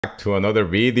Back to another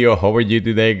video. How are you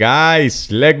today,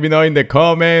 guys? Let me know in the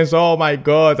comments. Oh my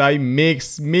god, I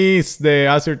missed the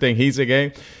Ascertain Hits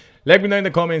again. Let me know in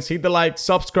the comments, hit the like,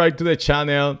 subscribe to the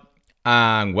channel,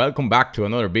 and welcome back to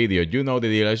another video. You know the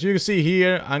deal. As you can see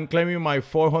here, I'm claiming my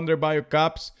 400 bio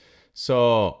caps,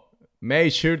 so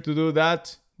make sure to do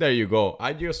that. There you go.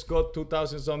 I just got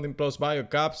 2,000 something plus bio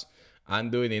caps. I'm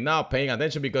doing it now, paying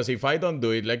attention, because if I don't do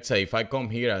it, let's say if I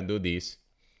come here and do this,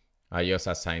 I just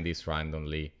assign this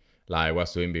randomly like I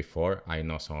was doing before. I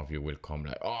know some of you will come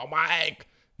like, oh Mike,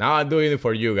 now I'm doing it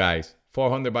for you guys.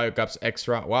 400 bio caps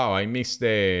extra. Wow, I missed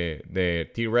the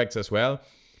T-Rex as well.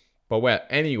 But well,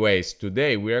 anyways,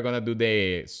 today we are gonna do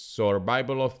the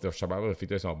survival of the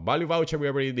fittest. No, value voucher we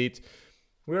already did.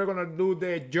 We are gonna do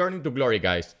the Journey to Glory,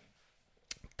 guys.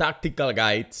 Tactical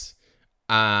guides,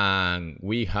 and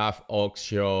we have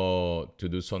also to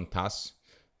do some tasks.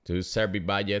 To service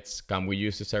budgets. Can we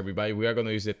use the service budget? We are going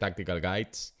to use the tactical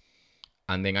guides.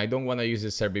 And then I don't want to use the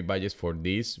service budgets for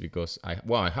this because I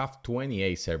have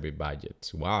 28 service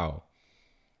budgets. Wow.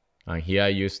 And here I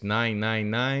use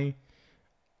 999.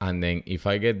 And then if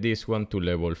I get this one to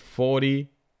level 40,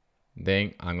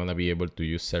 then I'm going to be able to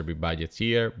use service budgets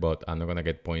here, but I'm not going to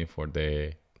get points for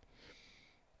the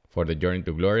Journey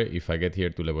to Glory. If I get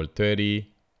here to level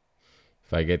 30,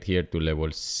 if I get here to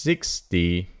level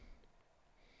 60,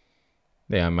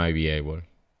 then I might be able.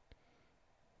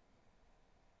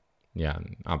 Yeah,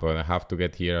 I'm gonna have to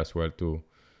get here as well too.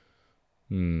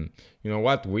 You know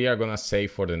what? We are gonna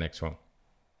save for the next one.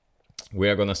 We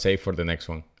are gonna save for the next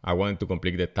one. I wanted to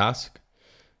complete the task.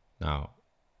 Now,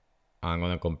 I'm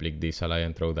gonna complete this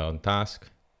Alliance Throwdown task.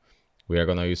 We are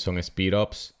gonna use some speed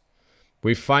ups.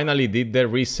 We finally did the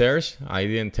research. I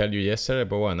didn't tell you yesterday,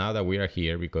 but well, now that we are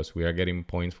here, because we are getting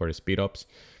points for the speed ups,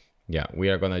 yeah, we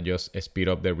are gonna just speed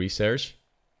up the research.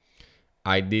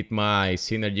 I did my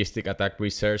synergistic attack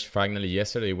research finally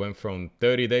yesterday. It went from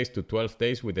 30 days to 12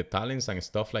 days with the talents and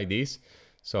stuff like this.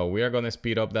 So we are going to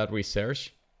speed up that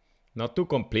research. Not to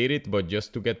complete it, but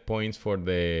just to get points for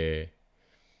the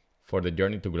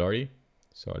Journey to Glory.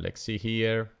 So let's see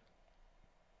here.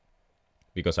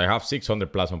 Because I have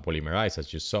 600 plus on Polymerize,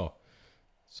 as you saw.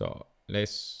 So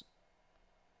let's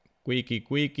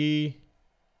quickie.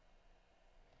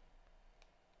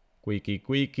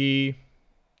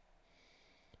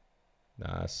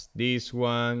 That's this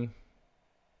one.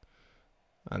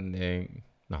 And then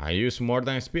no, I use more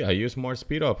than speed. I use more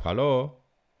speed up. Hello.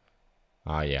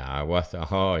 Oh yeah, I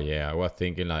was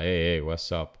thinking like, hey,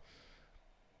 what's up?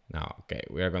 Now, okay,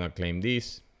 we are gonna claim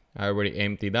this. I already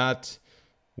emptied that.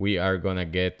 We are gonna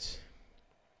get,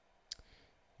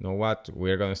 you know what?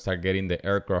 We're gonna start getting the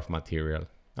aircraft material.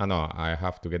 Oh no, I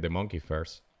have to get the monkey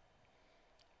first.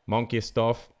 Monkey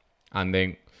stuff, and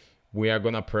then we are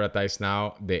gonna prioritize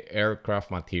now the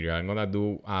aircraft material. I'm gonna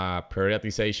do a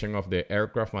prioritization of the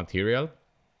aircraft material.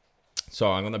 So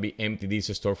I'm gonna be empty this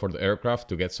store for the aircraft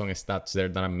to get some stats there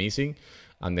that I'm missing.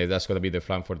 And then that's gonna be the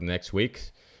plan for the next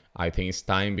week. I think it's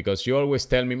time, because you always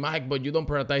tell me, Mike, but you don't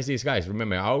prioritize these guys.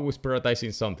 Remember, I always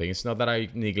prioritizing something. It's not that I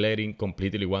neglecting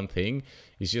completely one thing.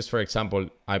 It's just, for example,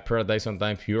 I prioritize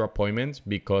sometimes fewer appointments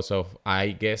because of,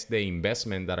 I guess, the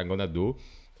investment that I'm gonna do.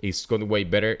 It's going to way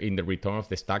better in the return of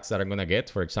the stacks that I'm going to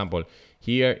get. For example,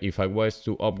 here, if I was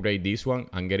to upgrade this one,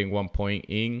 I'm getting 1 point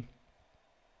in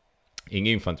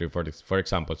infantry, for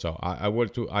example. So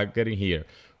I'm getting here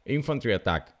infantry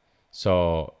attack.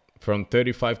 So from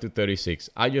 35 to 36,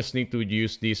 I just need to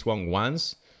use this one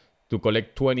once to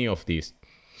collect 20 of these.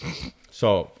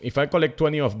 So if I collect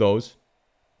 20 of those,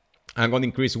 I'm going to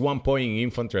increase 1 point in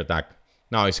infantry attack.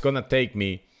 Now it's going to take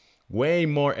me way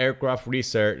more aircraft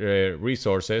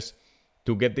resources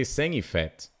to get the same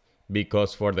effect,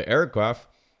 because for the aircraft,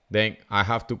 then I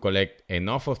have to collect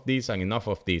enough of this and enough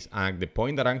of this. And the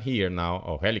point that I'm here now,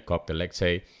 or helicopter, let's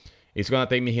say, it's gonna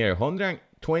take me here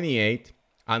 128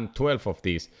 and 12 of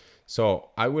these.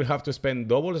 So I will have to spend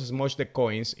double as much the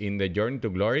coins in the Journey to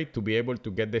Glory to be able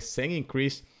to get the same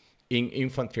increase in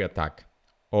infantry attack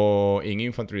or in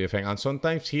infantry defense. And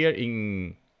sometimes here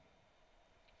in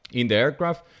the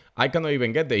aircraft, I cannot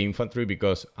even get the infantry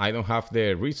because I don't have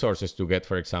the resources to get,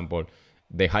 for example,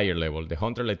 the higher level, the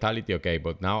hunter lethality. Okay,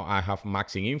 but now I have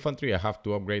maxing infantry. I have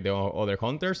to upgrade the other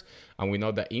hunters, and we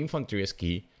know that infantry is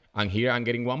key. And here I'm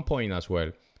getting 1 point as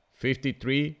well,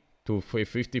 53 to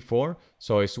 54.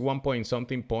 So it's 1 point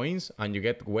something points, and you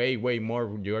get way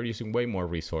more. You are using way more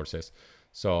resources.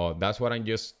 So that's what I'm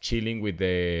just chilling with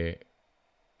the.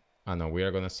 I know we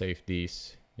are gonna save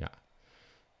this. Yeah,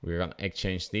 we're gonna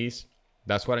exchange this.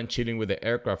 That's what I'm chilling with the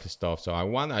aircraft stuff. So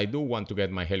I do want to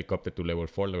get my helicopter to level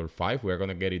 4, level 5. We're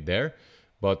gonna get it there.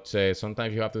 But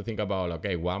sometimes you have to think about,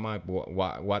 okay, what am I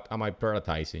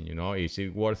prioritizing? You know, is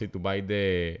it worth it to buy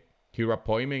the hero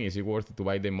appointment? Is it worth it to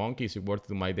buy the monkey? Is it worth it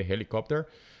to buy the helicopter?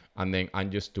 And then I'm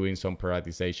just doing some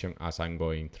prioritization as I'm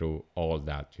going through all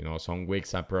that. You know, some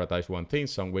weeks I prioritize one thing,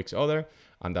 some weeks other,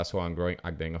 and that's how I'm growing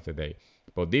at the end of the day.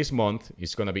 But this month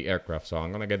it's gonna be aircraft, so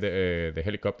I'm gonna get the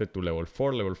helicopter to level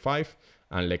 4, level 5,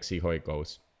 and let's see how it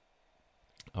goes.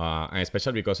 And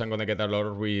especially because I'm gonna get a lot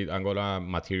of Angola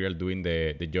material doing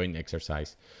the joint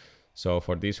exercise. So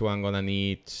for this one, I'm gonna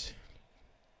need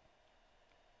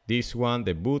this one,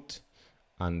 the boot,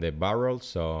 and the barrel.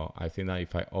 So I think that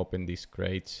if I open these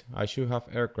crates, I should have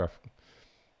aircraft.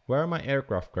 Where are my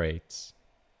aircraft crates?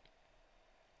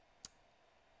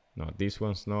 No, these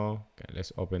ones no. Okay,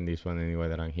 let's open this one anyway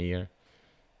that I'm here.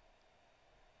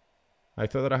 I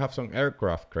thought that I have some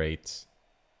aircraft crates.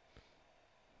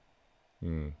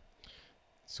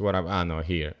 So what I'm no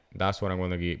here. That's what I'm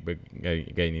gonna be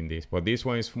gaining this. But this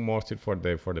one is mostly for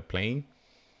the plane.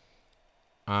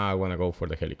 I wanna go for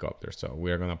the helicopter. So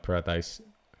we are gonna prioritize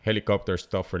helicopter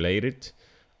stuff related,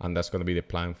 and that's gonna be the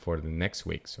plan for the next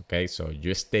weeks. Okay, so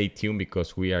just stay tuned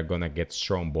because we are gonna get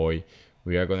strong, boy.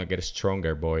 We are gonna get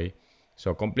stronger, boy.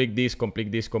 So complete this,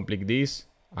 complete this, complete this.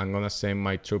 I'm gonna send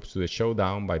my troops to the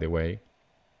showdown, by the way.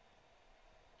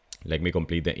 Let me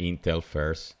complete the intel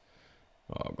first.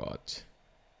 Oh god.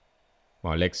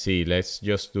 Well, let's see. Let's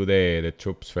just do the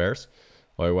troops first.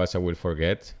 Otherwise I will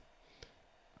forget.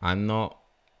 I don't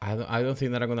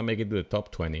think that I'm gonna make it to the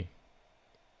top 20.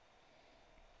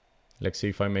 Let's see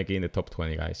if I make it in the top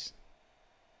 20, guys.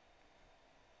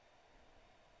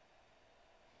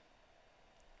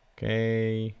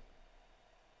 Okay.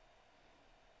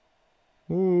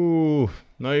 Ooh,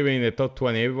 not even in the top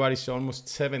 20. Everybody's almost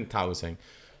 7,000.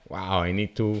 Wow, I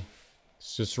need to...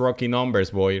 It's just rocky numbers,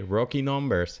 boy. Rocky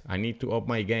numbers. I need to up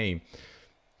my game.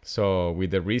 So with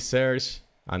the research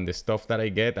and the stuff that I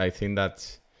get, I think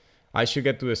that I should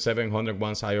get to the 700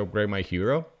 once I upgrade my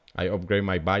hero. I upgrade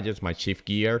my budgets, my chief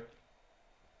gear.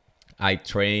 I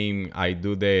train, I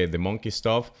do the monkey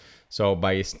stuff. So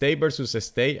by stay versus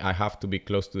stay, I have to be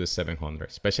close to the 700,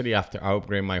 especially after I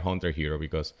upgrade my hunter hero,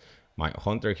 because my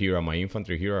hunter hero, my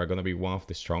infantry hero are going to be one of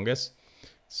the strongest.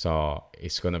 So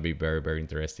it's going to be very, very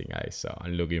interesting, guys. So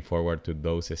I'm looking forward to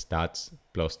those stats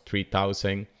plus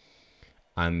 3,000.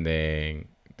 And then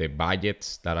the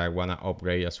budgets that I want to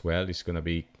upgrade as well is going to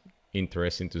be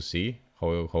interesting to see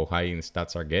how high in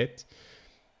stats I get.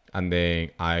 And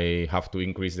then I have to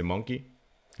increase the monkey.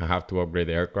 I have to upgrade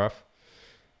the aircraft.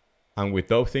 And with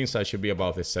those things, I should be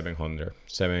above the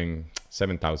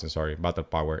 7,000, sorry, battle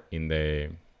power in the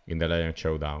Lion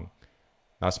Showdown.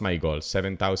 That's my goal,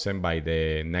 7,000 by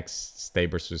the next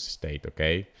state versus state,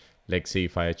 okay? Let's see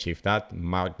if I achieve that.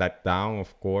 Mark that down,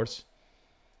 of course.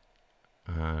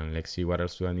 And let's see what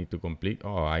else do I need to complete.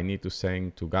 Oh, I need to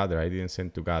send to gather. I didn't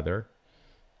send to gather.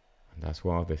 And that's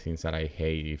one of the things that I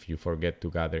hate. If you forget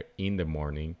to gather in the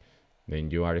morning,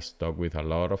 then you are stuck with a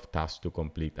lot of tasks to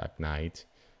complete at night.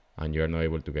 And you're not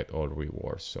able to get all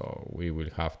rewards. So we will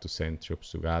have to send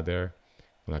troops to gather.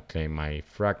 I'm gonna claim my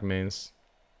fragments.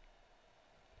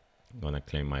 I'm gonna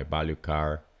claim my value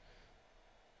card.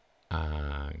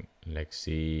 And let's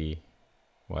see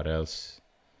what else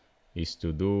is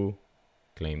to do.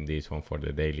 Claim this one for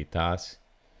the daily task.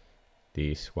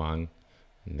 This one.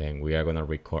 And then we are gonna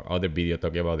record other video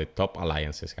talking about the top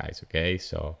alliances, guys. Okay,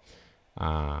 so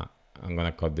I'm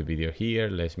gonna cut the video here.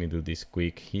 Let me do this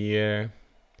quick here.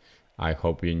 I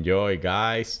hope you enjoy,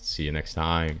 guys. See you next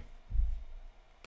time.